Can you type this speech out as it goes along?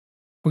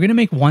we're going to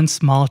make one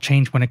small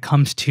change when it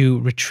comes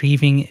to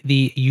retrieving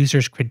the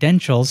user's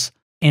credentials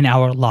in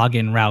our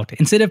login route.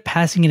 Instead of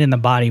passing it in the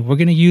body, we're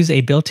going to use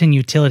a built-in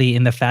utility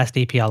in the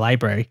FastAPI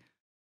library.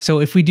 So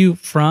if we do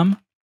from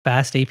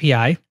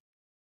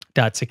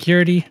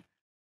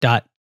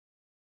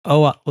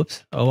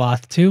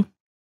fastapi.security.OAUTH2,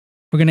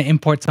 we're going to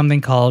import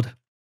something called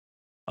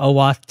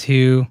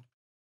OAUTH2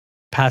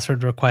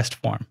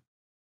 passwordRequestForm.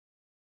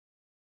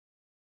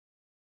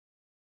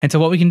 And so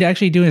what we can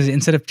actually do is,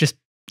 instead of just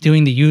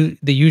doing the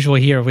usual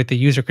here with the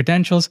user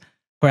credentials,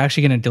 we're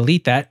actually going to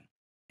delete that.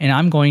 And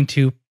I'm going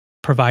to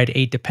provide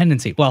a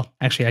dependency. Well,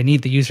 actually, I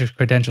need the user's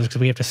credentials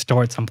because we have to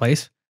store it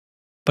someplace.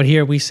 But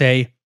here we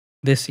say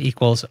this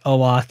equals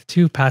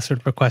OAuth2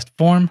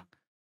 passwordRequestForm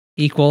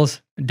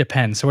equals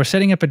depend. So we're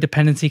setting up a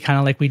dependency kind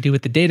of like we do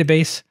with the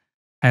database.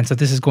 And so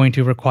this is going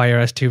to require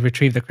us to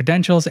retrieve the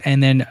credentials,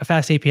 and then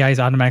FastAPI is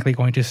automatically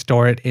going to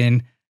store it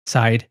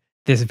inside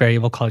this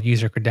variable called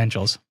user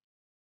credentials.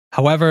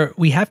 However,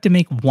 we have to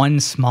make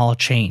one small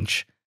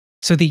change.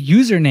 So the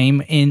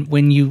username,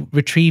 when you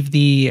retrieve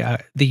the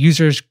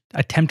user's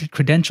attempted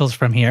credentials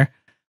from here,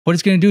 what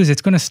it's going to do is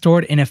it's going to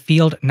store it in a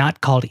field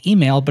not called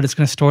email, but it's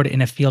going to store it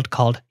in a field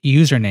called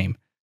username.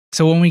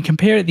 So when we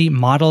compare the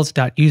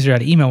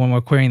models.user.email when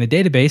we're querying the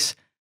database,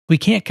 we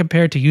can't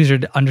compare it to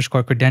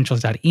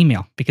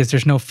user_credentials.email because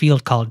there's no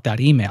field called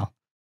 .email,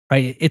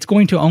 right? It's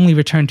going to only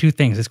return two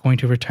things. It's going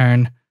to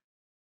return,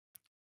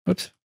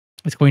 it's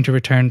going to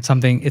return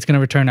something. It's going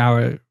to return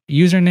our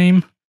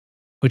username,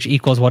 which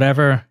equals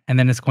whatever, and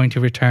then it's going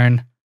to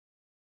return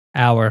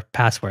our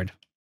password,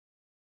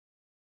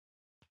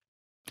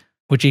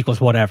 which equals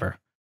whatever.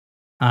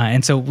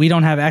 And so we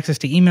don't have access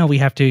to email. We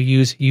have to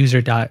use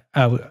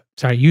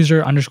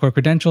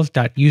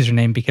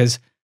user_credentials.username because,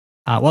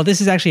 well, this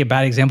is actually a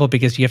bad example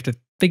because you have to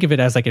think of it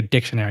as like a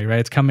dictionary, right?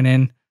 It's coming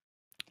in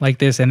like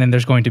this, and then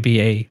there's going to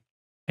be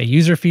a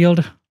user field.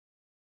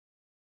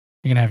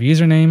 You're going to have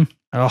username.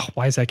 Oh,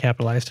 why is that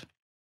capitalized?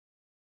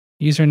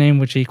 Username,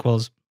 which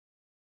equals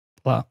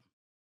blah.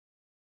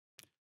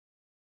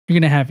 You're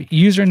going to have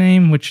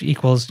username, which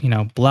equals,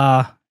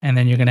 blah. And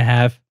then you're going to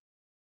have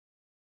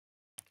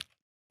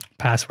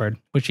password,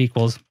 which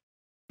equals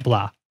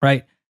blah,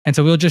 right? And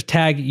so we'll just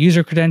tag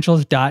user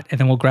credentials dot, and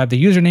then we'll grab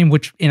the username,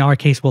 which in our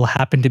case will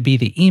happen to be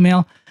the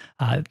email.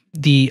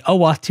 The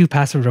OAuth2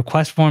 password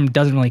request form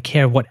doesn't really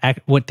care what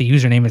the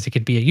username is. It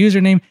could be a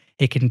username.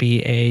 It can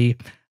be a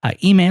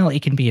email.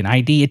 It can be an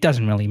ID. It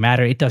doesn't really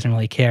matter. It doesn't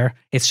really care.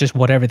 It's just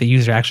whatever the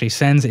user actually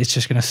sends. It's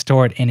just going to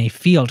store it in a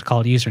field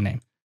called username.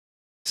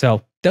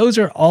 So those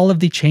are all of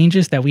the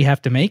changes that we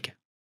have to make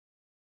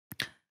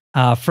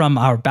from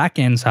our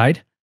backend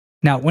side.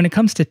 Now, when it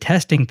comes to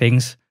testing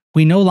things,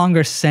 we no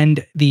longer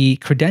send the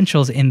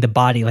credentials in the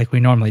body like we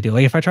normally do.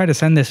 Like if I try to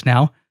send this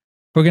now,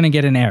 we're going to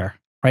get an error,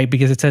 right?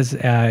 Because it says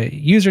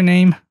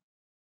username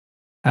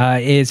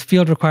is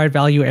field required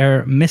value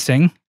error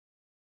missing.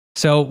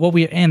 So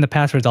and the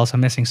password is also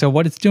missing. So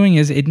what it's doing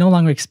is it no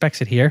longer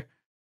expects it here.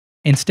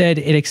 Instead,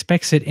 it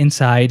expects it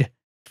inside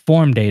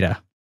form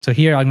data. So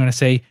here I'm going to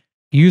say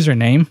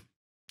username,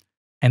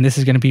 and this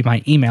is going to be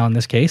my email in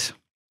this case.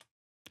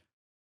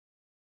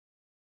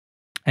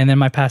 And then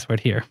my password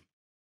here.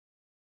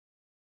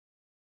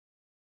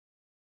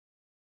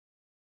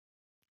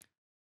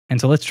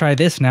 And so let's try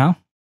this now.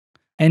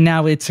 And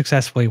now it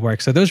successfully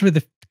works. So those were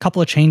the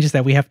couple of changes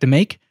that we have to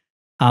make.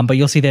 But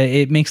you'll see that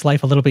it makes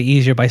life a little bit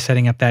easier by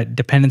setting up that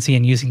dependency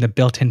and using the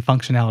built-in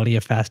functionality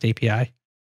of FastAPI.